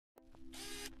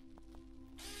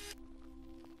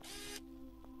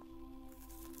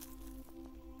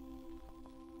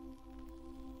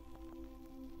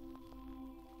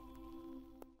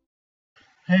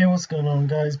Hey, what's going on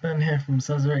guys? Ben here from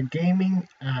Sazerac Gaming,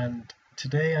 and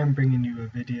today I'm bringing you a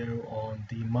video on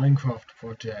the Minecraft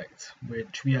project,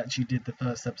 which we actually did the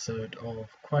first episode of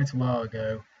quite a while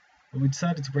ago, but we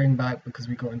decided to bring back because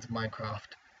we got into Minecraft.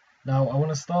 Now, I want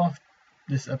to start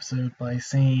this episode by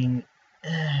saying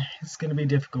it's going to be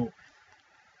difficult.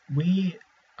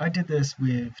 I did this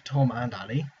with Tom and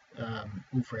Ali,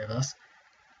 all three of us,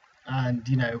 and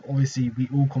obviously we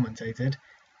all commentated,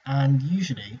 and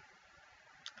usually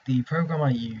the program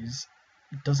I use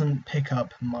doesn't pick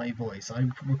up my voice. I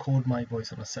record my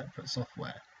voice on a separate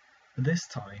software. But this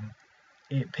time,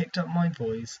 it picked up my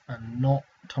voice and not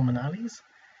Tom and Ali's.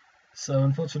 So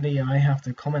unfortunately, I have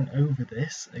to comment over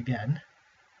this again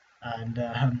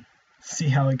and see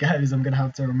how it goes. I'm going to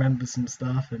have to remember some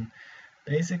stuff and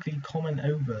basically comment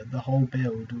over the whole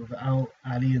build without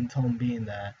Ali and Tom being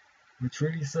there, which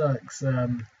really sucks.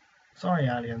 Sorry,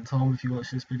 Ali and Tom, if you watch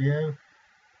this video.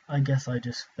 I guess I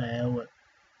just fail at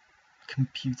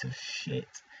computer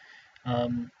shit.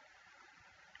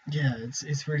 Yeah,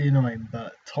 it's really annoying,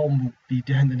 but Tom will be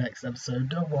doing the next episode.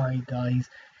 Don't worry, guys.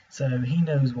 So he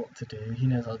knows what to do. He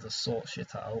knows how to sort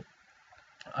shit out.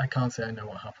 I can't say I know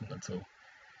what happened at all.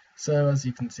 So as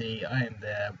you can see, I am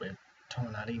there with Tom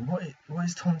and Ali. What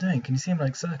is Tom doing? Can you see him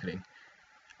like circling?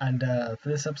 And for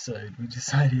this episode, we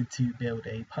decided to build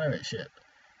a pirate ship.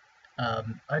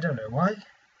 I don't know why.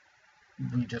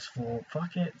 We just thought,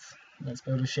 fuck it, let's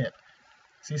build a ship.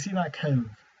 So you see that cove?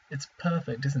 It's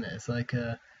perfect, isn't it? It's like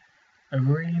a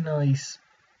really nice,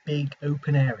 big,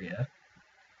 open area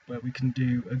where we can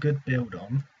do a good build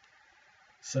on.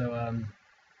 So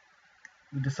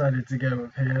we decided to go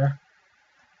up here.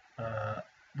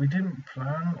 We didn't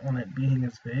plan on it being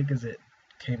as big as it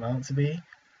came out to be.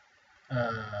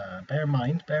 Bear in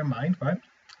mind, right?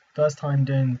 First time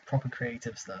doing proper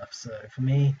creative stuff, so for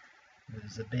me, it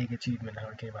was a big achievement how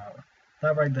it came out.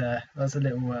 That right there, that's a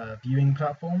little viewing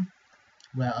platform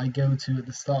where I go to at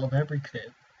the start of every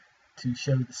clip to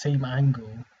show the same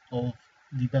angle of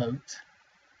the boat,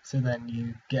 so then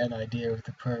you get an idea of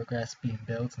the progress being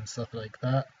built and stuff like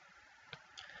that.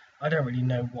 I don't really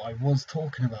know what I was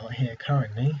talking about here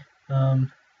currently.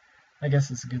 I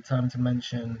guess it's a good time to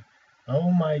mention,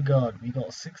 oh my god, we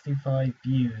got 65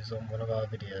 views on one of our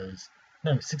videos.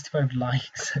 No, 65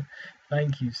 likes.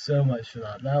 Thank you so much for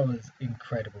that. That was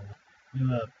incredible. We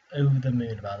were over the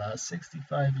moon about that.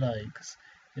 65 likes.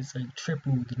 It's like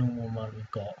triple the normal amount we've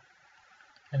got.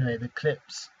 Anyway, the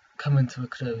clip's coming to a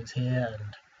close here,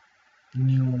 and the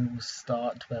new one will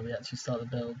start where we actually start the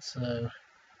build. So,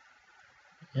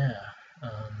 yeah.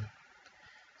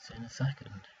 See you in a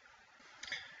second.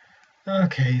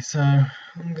 Okay, so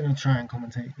I'm going to try and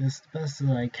commentate this the best as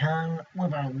I can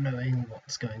without knowing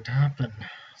what's going to happen.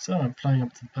 So I'm flying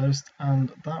up to the post,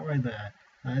 and that right there,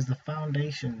 that is the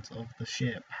foundations of the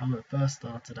ship, how it first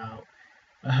started out.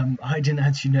 I didn't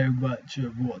actually know much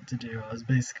of what to do. I was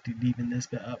basically leaving this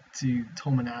bit up to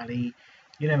Tom and Ali,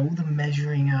 all the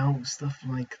measuring out, stuff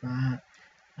like that.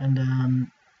 And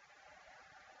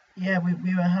yeah,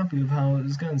 we were happy with how it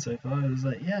was going so far. It was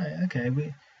like, yeah, okay,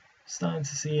 we're starting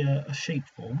to see a shape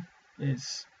form.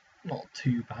 It's not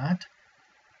too bad.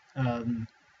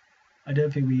 I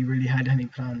don't think we really had any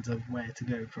plans of where to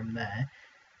go from there.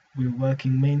 We were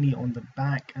working mainly on the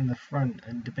back and the front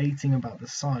and debating about the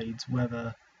sides,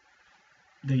 whether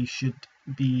they should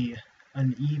be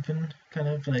uneven, kind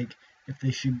of like if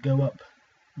they should go up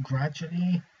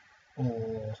gradually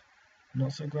or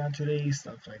not so gradually,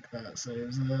 stuff like that. So it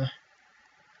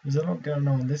was a lot going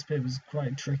on. This bit was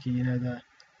quite tricky, the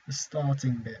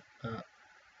starting bit, but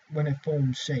when it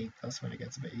forms shape, that's when it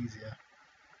gets a bit easier.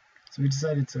 So we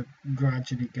decided to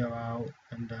gradually go out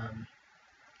and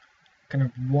kind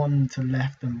of one to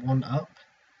left and one up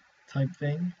type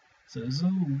thing. So it was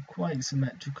all quite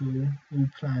symmetrical, all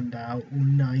planned out, all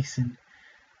nice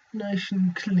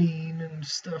and clean and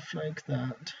stuff like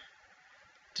that.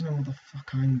 Don't know what the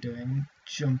fuck I'm doing,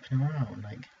 jumping around.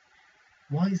 Like,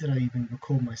 why did I even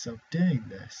record myself doing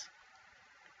this?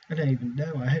 I don't even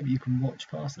know. I hope you can watch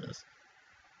past this.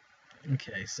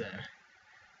 Okay, so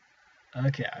I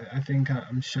think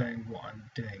I'm showing what I'm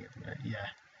doing at the minute. Yeah.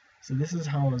 So this is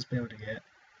how I was building it.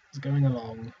 I was going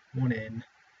along, one in.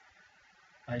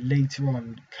 I later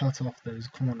on cut off those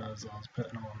corners I was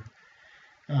putting on.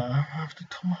 After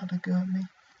Tom had a go at me.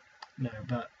 No,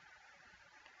 but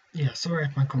yeah, sorry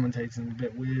if my commentating's a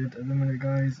bit weird at the minute,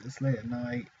 guys. It's late at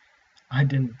night. I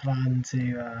didn't plan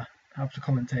to have to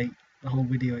commentate the whole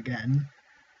video again.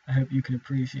 I hope you can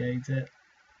appreciate it.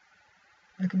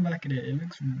 Looking back at it, it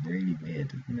looks really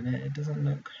weird at the minute. It doesn't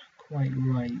look quite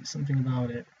right, something about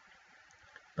it.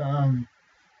 But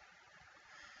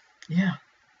yeah,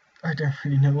 I don't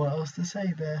really know what else to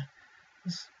say there.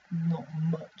 There's not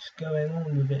much going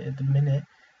on with it at the minute,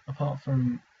 apart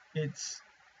from it's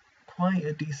quite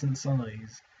a decent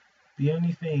size. The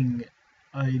only thing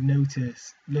I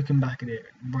notice looking back at it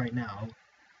right now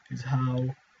is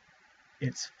how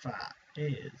it's fat.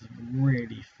 It is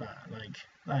really fat. Like,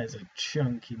 that is a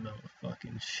chunky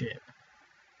motherfucking ship.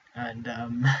 And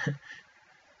at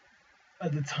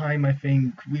the time, I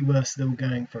think we were still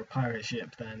going for a pirate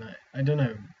ship then. I don't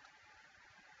know.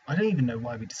 I don't even know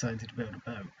why we decided to build a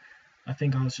boat. I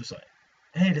think I was just like,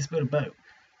 hey, let's build a boat.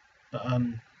 But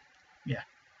yeah,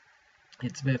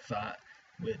 it's a bit fat,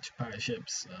 which pirate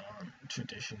ships aren't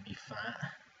traditionally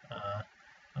fat.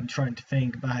 I'm trying to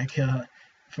think back.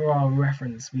 For our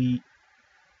reference,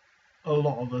 a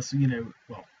lot of us, a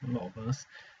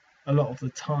lot of the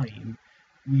time,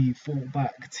 we thought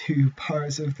back to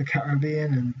Pirates of the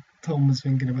Caribbean, and Tom was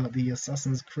thinking about the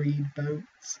Assassin's Creed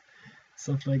boats,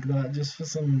 stuff like that, just for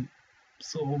some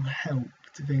sort of help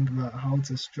to think about how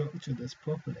to structure this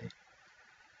properly.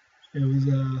 It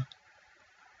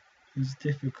was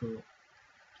difficult.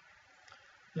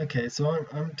 Okay, so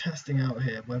I'm testing out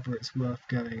here whether it's worth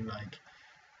going like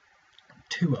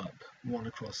 2 up, 1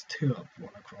 across, 2 up, 1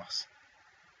 across,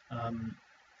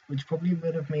 which probably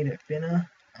would have made it thinner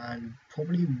and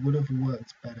probably would have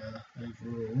worked better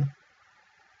overall,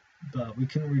 but we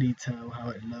couldn't really tell how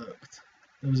it looked.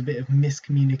 There was a bit of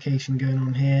miscommunication going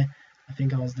on here. I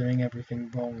think I was doing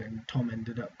everything wrong and Tom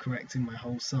ended up correcting my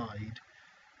whole side.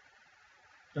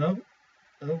 Oh,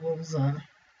 what was that?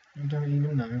 I don't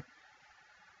even know.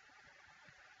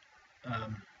 I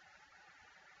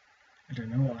don't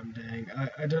know what I'm doing.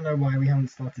 I don't know why we haven't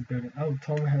started building. Oh,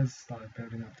 Tom has started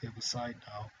building up the other side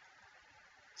now.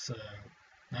 So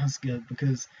that's good,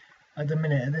 because at the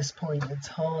minute, at this point, it's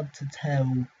hard to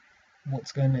tell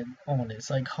what's going on. It's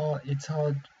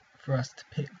hard for us to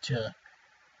picture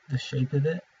the shape of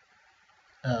it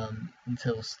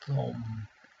until Tom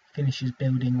finishes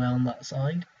building around that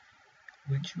side,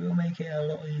 which will make it a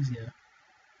lot easier.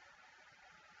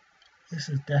 This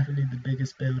is definitely the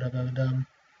biggest build I've ever done,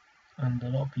 and a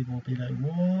lot of people will be like,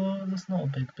 whoa, that's not a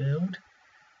big build.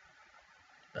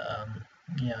 But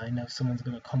yeah, I know someone's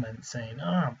going to comment saying,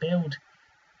 build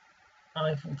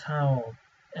Eiffel Tower,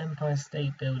 Empire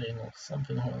State Building, or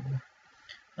something horrible.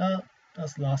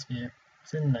 That's the last view.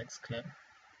 It's in the next clip.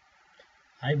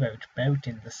 I wrote boat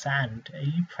in the sand. Are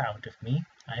you proud of me?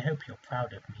 I hope you're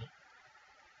proud of me.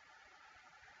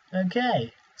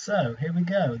 Okay, so here we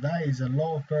go. That is a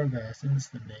lot of progress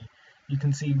instantly. You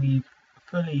can see we've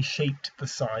fully shaped the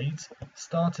sides,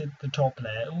 started the top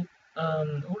layer.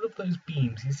 All of those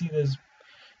beams, you see those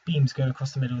beams going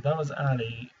across the middle, that was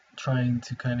Ali trying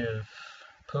to kind of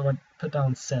put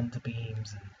down center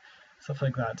beams and stuff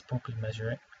like that to properly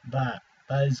measure it. That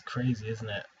is crazy, isn't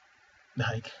it?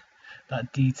 Like,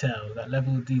 that detail, that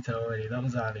level of detail already, that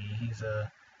was Ali. He's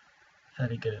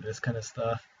fairly good at this kind of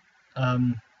stuff.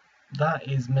 That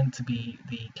is meant to be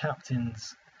the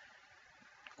captain's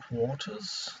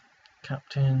quarters,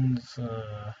 captain's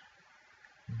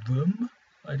room.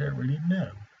 I don't really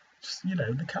know. Just,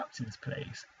 the captain's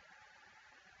place.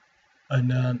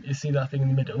 And you see that thing in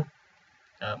the middle?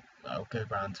 I'll go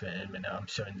round to it in a minute. I'm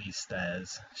showing these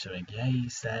stairs, showing yay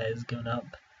stairs going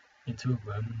up into a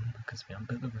room because we haven't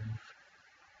built the roof.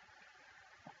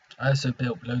 I also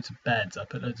built loads of beds. I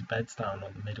put loads of beds down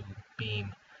on the middle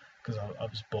beam because I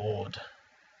was bored.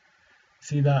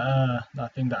 See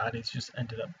that thing that Ali's just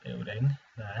ended up building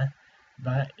there?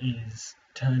 That is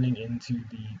turning into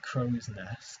the crow's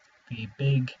nest, the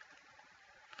big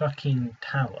fucking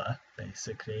tower,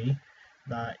 basically,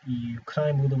 that you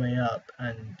climb all the way up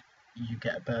and you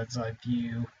get a bird's eye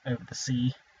view over the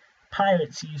sea.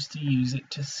 Pirates used to use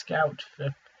it to scout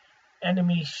for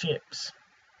enemy ships.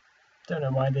 Don't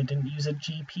know why they didn't use a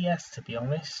GPS, to be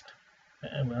honest.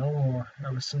 Or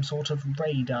there was some sort of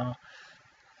radar.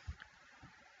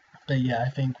 But yeah, I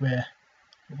think we're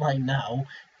right now,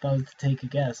 if I was to take a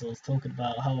guess, I was talking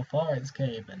about how far it's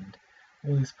came and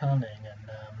all this planning, and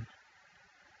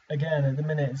again, at the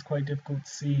minute it's quite difficult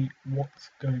to see what's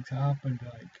going to happen.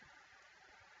 Like,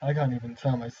 I can't even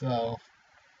tell myself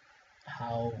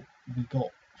how we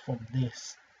got from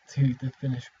this to the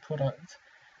finished product.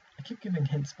 I keep giving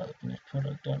hints about the finished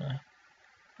product, don't I?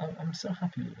 I'm so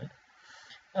happy with it.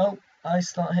 Oh, I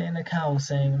start hitting a cow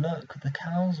saying, look, the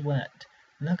cow's wet.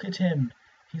 Look at him.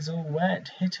 He's all wet.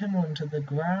 Hit him onto the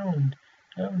ground.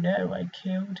 Oh no, I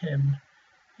killed him.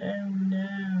 Oh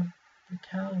no, the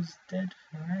cow's dead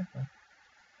forever.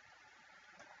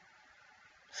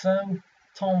 So,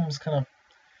 Tom's kind of,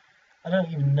 I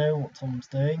don't even know what Tom's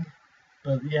doing,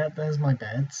 but yeah, there's my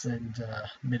beds and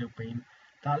middle beam.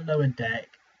 that lower deck,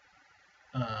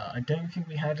 I don't think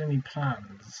we had any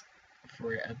plans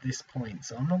for it at this point,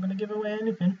 so I'm not going to give away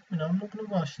anything. You know, I'm not going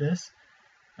to rush this.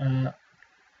 I'm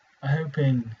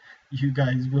hoping you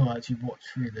guys will actually watch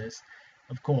through this.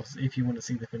 Of course, if you want to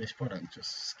see the finished product,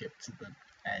 just skip to the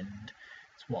end.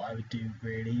 It's what I would do,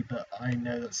 really, but I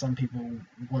know that some people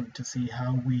want to see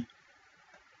how we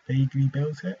vaguely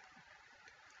built it.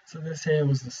 So this here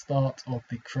was the start of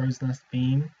the crow's nest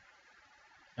theme.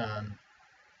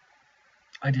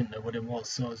 I didn't know what it was,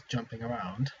 so I was jumping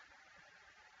around,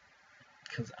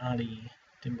 because Ali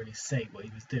didn't really say what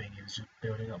he was doing. He was just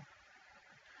building up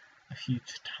a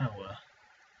huge tower.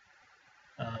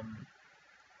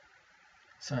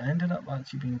 So I ended up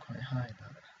actually being quite high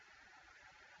there.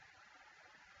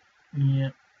 Yeah,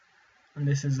 and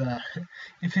this is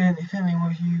if any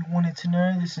of you wanted to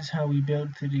know, this is how we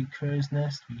built the crow's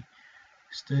nest. We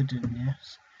stood in,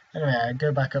 yes. Anyway, I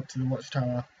go back up to the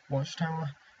watchtower.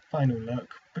 Final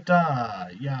look.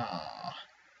 Yeah.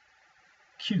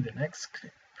 Cue the next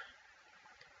clip.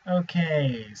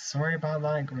 Okay, sorry about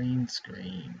that green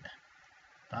screen.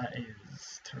 That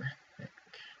is terrific.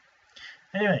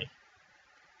 Anyway,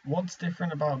 what's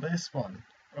different about this one?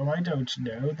 Oh, I don't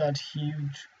know. That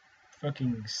huge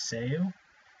fucking sail.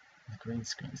 The green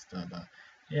screen's still there.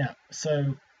 Yeah,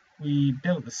 so we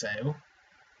built the sail.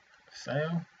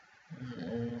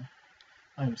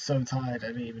 I'm so tired,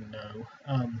 I don't even know.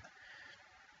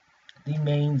 The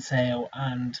main sail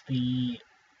and the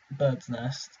bird's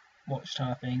nest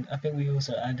watchtower thing. I think we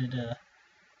also added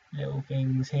little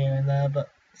things here and there, but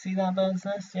see that bird's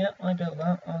nest? Yeah, I built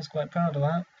that. I was quite proud of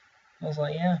that. I was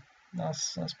like, yeah,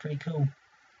 that's pretty cool.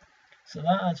 So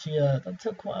that actually that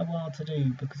took quite a while to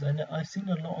do, because I've seen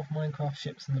a lot of Minecraft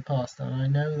ships in the past, and I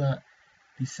know that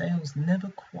the sails never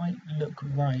quite look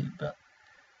right, but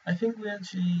I think we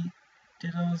actually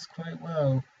did ours quite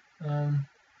well.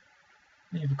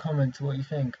 Leave a comment to what you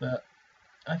think, but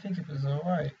I think it was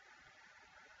alright.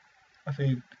 I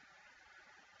think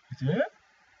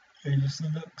it just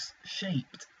looks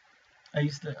shaped. I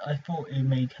thought it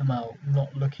may come out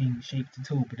not looking shaped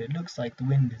at all, but it looks like the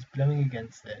wind is blowing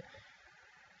against it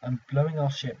and blowing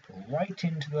our ship right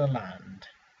into the land.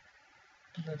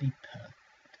 Bloody perfect.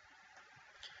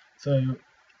 So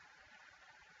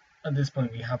at this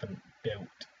point we haven't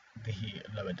built the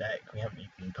lower deck, we haven't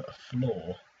even put a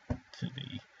floor to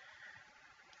the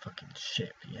fucking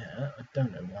ship yet. I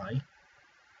don't know why.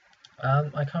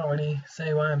 I can't really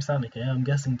say why I'm standing here. I'm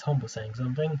guessing Tom was saying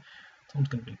something. Tom's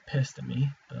gonna be pissed at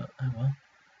me, but oh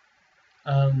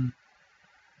well.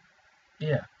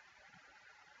 Yeah.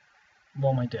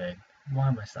 What am I doing? Why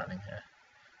am I standing here?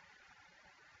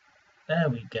 There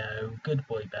we go. Good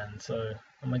boy, Ben. So,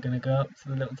 am I going to go up to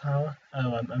the little tower?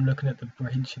 Oh, I'm looking at the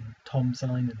bridge and Tom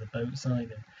sign and the boat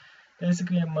sign and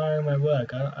basically admiring my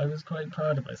work. I was quite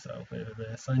proud of myself over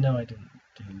this. I know I didn't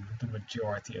do the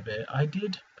majority of it. I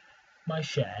did my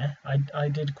share. I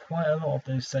did quite a lot of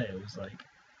those sails. Like,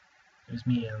 it was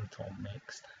me and Tom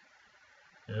mixed.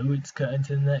 Oh, it's cutting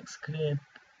to the next clip.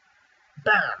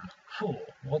 Bam!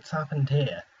 What's happened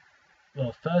here?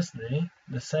 Well, firstly,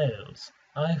 the sails.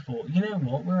 I thought, you know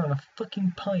what, we're on a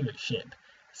fucking pirate ship.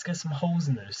 Let's get some holes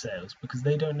in those sails, because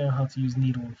they don't know how to use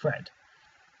needle and thread.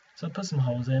 So I put some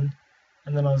holes in,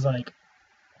 and then I was like,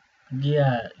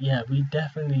 yeah, we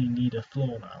definitely need a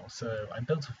floor now. So I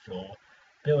built a floor,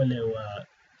 built a little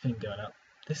thing going up.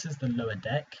 This is the lower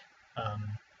deck.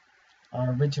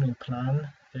 Our original plan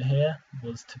for here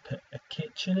was to put a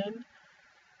kitchen in.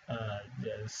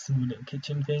 The small little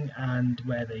kitchen thing, and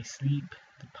where they sleep,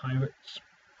 the pirates,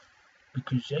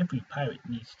 because every pirate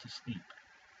needs to sleep.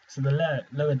 So the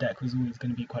lower deck was always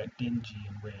going to be quite dingy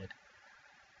and weird.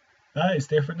 That is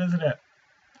different, isn't it?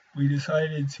 We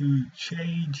decided to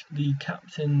change the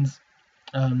captain's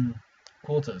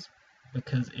quarters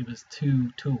because it was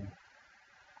too tall.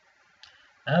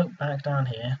 Oh, back down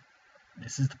here.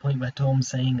 This is the point where Tom's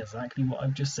saying exactly what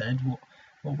I've just said,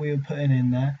 what we were putting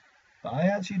in there. But I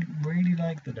actually really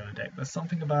like the lower deck. There's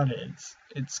something about it.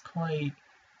 It's quite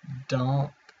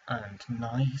dark and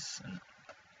nice, and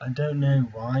I don't know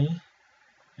why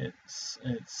it's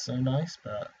so nice,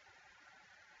 but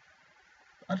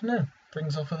I don't know.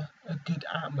 Brings off a good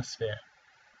atmosphere.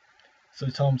 So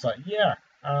Tom's like, yeah,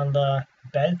 and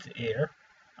beds here,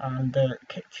 and the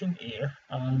kitchen here,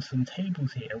 and some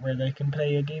tables here where they can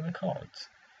play a game of cards.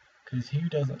 Because who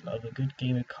doesn't love a good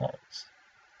game of cards?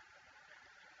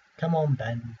 Come on,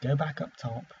 Ben, go back up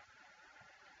top.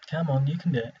 Come on, you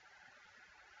can do it.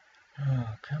 Oh,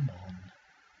 come on.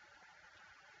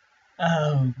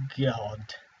 Oh,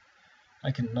 God. I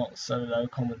cannot solo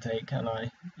commentate, can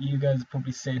I? You guys are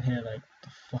probably sitting here like, what the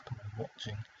fuck am I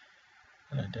watching?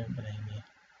 I don't blame you.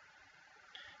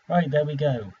 Right, there we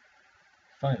go.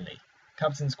 Finally,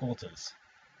 Captain's Quarters.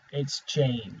 It's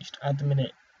changed. At the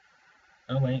minute...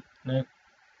 Oh wait, no.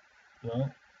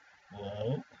 Whoa.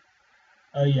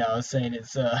 Oh yeah, I was saying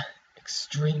it's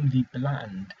extremely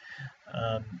bland.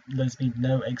 There's been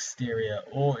no exterior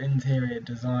or interior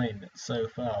design so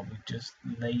far. We've just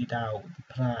laid out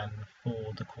the plan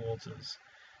for the quarters.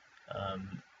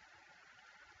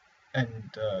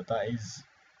 That is...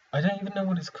 I don't even know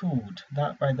what it's called.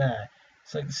 That right there.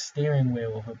 It's like the steering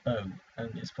wheel of a boat,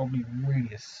 and it's probably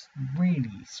really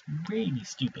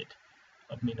stupid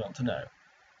of me not to know.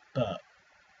 But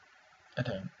I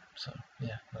don't. So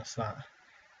yeah, that's that.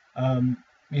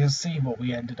 You'll see what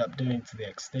we ended up doing to the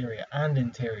exterior and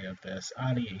interior of this.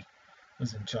 Ali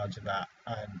was in charge of that,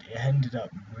 and it ended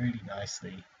up really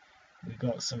nicely. We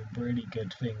got some really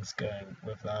good things going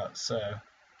with that, so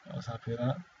I was happy with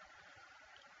that.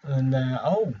 And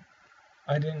oh,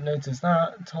 I didn't notice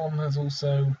that Tom has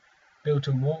also built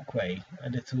a walkway, a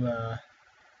little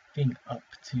thing up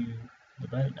to the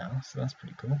boat now, so that's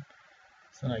pretty cool.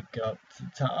 So I go up to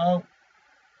the top.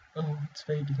 Oh, it's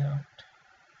fading out.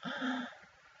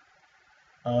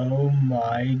 Oh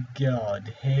my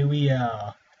god, here we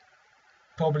are.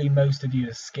 Probably most of you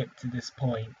have skipped to this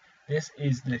point. This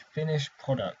is the finished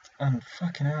product, and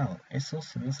fucking hell, it's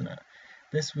awesome, isn't it?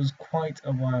 This was quite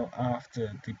a while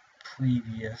after the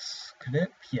previous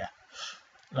clip. Yeah,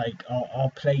 like our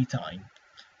playtime.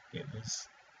 It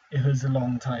was a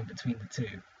long time between the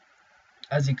two.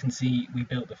 As you can see, we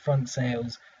built the front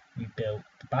sails, we built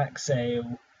the back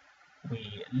sail,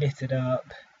 we lit it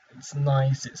up. It's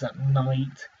nice, it's at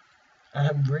night, and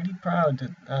I'm really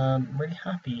proud, really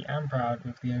happy and proud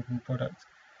with the overall product.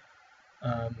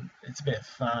 It's a bit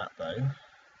fat though.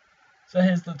 So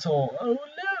here's the tour. Oh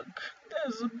look,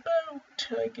 there's a boat.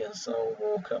 I guess I'll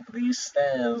walk up these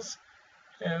stairs.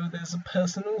 Oh, there's a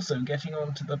person also getting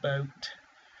onto the boat.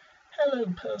 Hello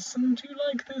person, do you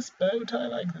like this boat? I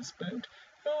like this boat.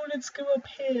 Oh, let's go up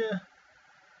here.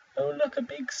 Oh look, a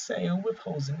big sail with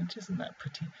holes in it, isn't that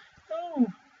pretty? Oh,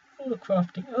 we're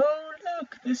crafting. Oh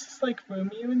look, this is like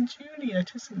Romeo and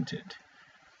Juliet, isn't it?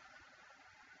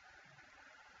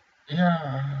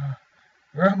 Yeah,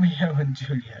 Romeo and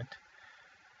Juliet.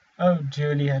 Oh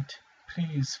Juliet,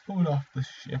 please fall off the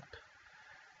ship.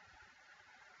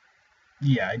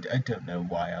 Yeah, I don't know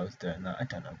why I was doing that. I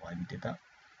don't know why we did that.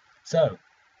 So,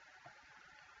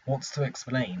 what's to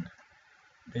explain?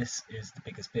 This is the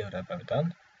biggest build I've ever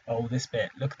done. Oh, this bit.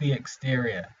 Look at the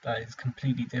exterior. That is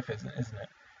completely different, isn't it?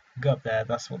 Go up there,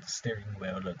 that's what the steering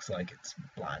wheel looks like. It's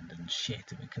bland and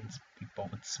shit, and we couldn't be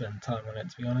bothered to spend time on it,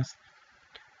 to be honest.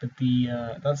 But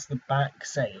that's the back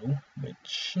sail,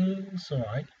 which is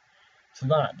alright. So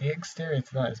the exterior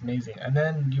to that is amazing. And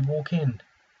then you walk in.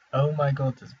 Oh my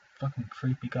god, there's a fucking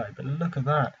creepy guy. But look at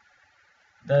that.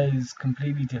 That is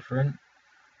completely different.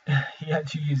 He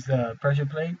actually used pressure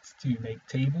plates to make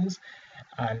tables,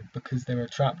 and because there are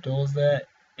trapdoors there,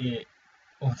 it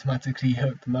automatically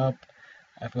hooked them up.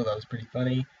 I thought that was pretty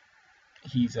funny.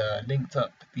 He's linked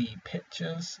up the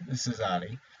pictures. This is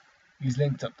Ali. He's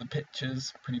linked up the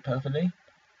pictures pretty perfectly,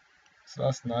 so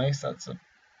that's nice.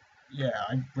 Yeah,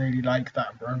 I really like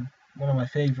that room. One of my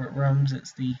favourite rooms.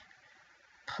 It's the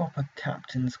proper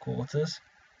captain's quarters.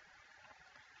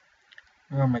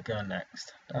 Where am I going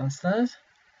next? Downstairs?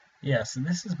 Yeah, so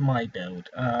this is my build.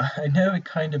 I know it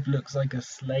kind of looks like a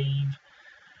slave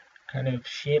kind of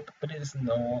ship, but it's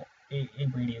not. It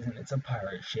really isn't. It's a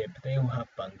pirate ship. They all have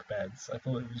bunk beds. I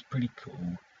thought it was pretty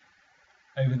cool.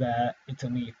 Over there, it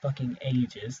took me fucking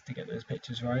ages to get those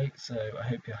pictures right, so I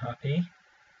hope you're happy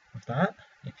with that.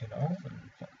 If you're not,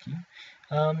 then fuck you.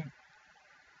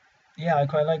 Yeah, I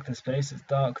quite like this place. It's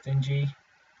dark, dingy.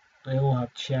 They all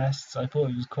have chests. I thought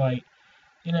it was quite,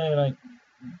 like,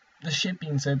 the ship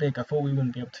being so big, I thought we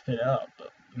wouldn't be able to fit it up,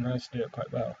 but we managed to do it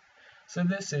quite well. So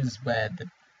this is where the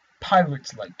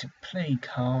pirates like to play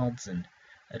cards and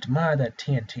admire their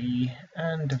TNT,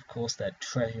 and of course their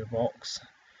treasure box,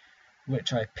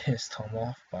 which I pissed Tom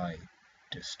off by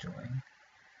destroying.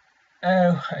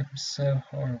 Oh, I'm so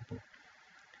horrible.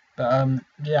 But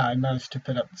yeah, I managed to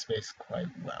fit up the space quite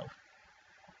well.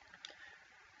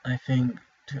 I think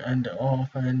to end it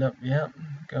off, I end up,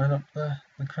 going up the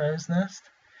crow's nest.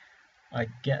 I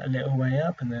get a little way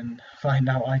up and then find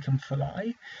out I can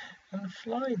fly, and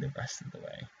fly the rest of the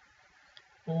way.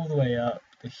 All the way up,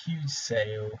 the huge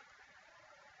sail,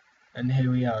 and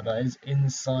here we are. That is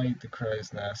inside the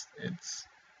crow's nest. It's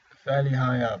fairly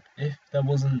high up. If there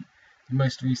wasn't the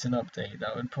most recent update,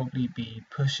 that would probably be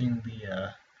pushing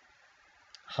the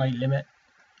height limit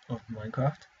of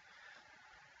Minecraft.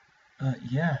 But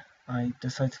yeah, I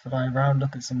decided to fly around,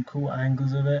 look at some cool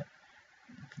angles of it.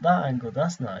 That angle,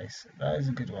 that's nice. That is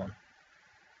a good one.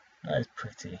 That is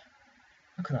pretty.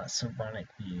 Look at that ceramic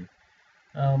view.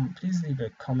 Please leave a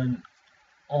comment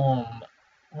on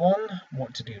 1,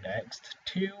 what to do next,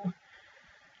 2,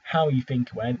 how you think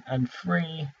it went, and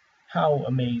 3, how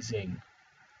amazing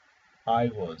I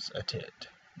was at it.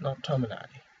 Not Tom and I.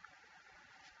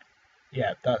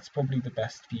 Yeah, that's probably the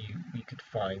best view we could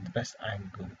find, the best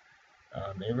angle.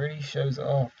 It really shows it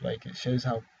off, like it shows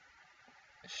how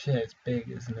shit, it's big,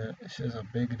 isn't it? It shows how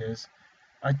big it is.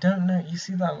 I don't know, you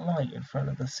see that light in front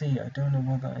of the sea? I don't know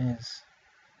what that is.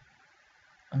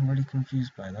 I'm really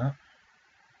confused by that.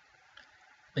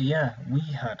 But yeah, we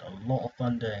had a lot of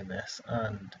fun doing this,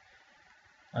 and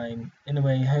I'm in a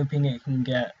way hoping it can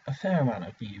get a fair amount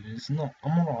of views. I'm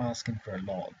not asking for a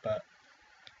lot, but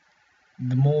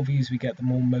the more views we get, the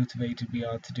more motivated we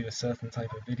are to do a certain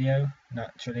type of video,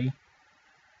 naturally.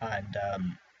 And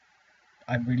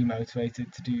I'm really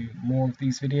motivated to do more of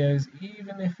these videos.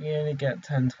 Even if we only get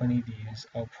 10-20 views,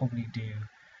 I'll probably do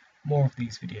more of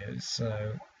these videos.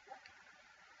 So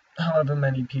however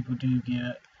many people do view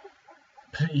it,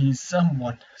 please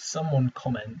someone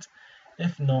comment.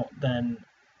 If not, then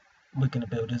we're going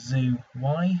to build a zoo.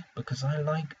 Why? Because I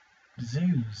like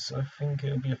zoos. I think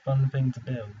it would be a fun thing to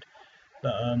build.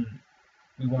 But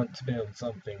we want to build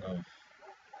something of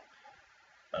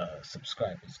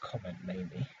subscribers comment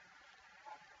mainly.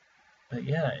 But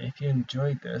yeah, if you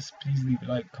enjoyed this, please leave a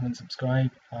like, comment,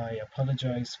 subscribe. I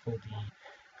apologise for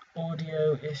the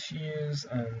audio issues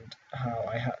and how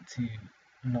I had to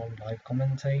non-live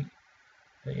commentate.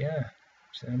 But yeah,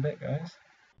 see you in a bit, guys.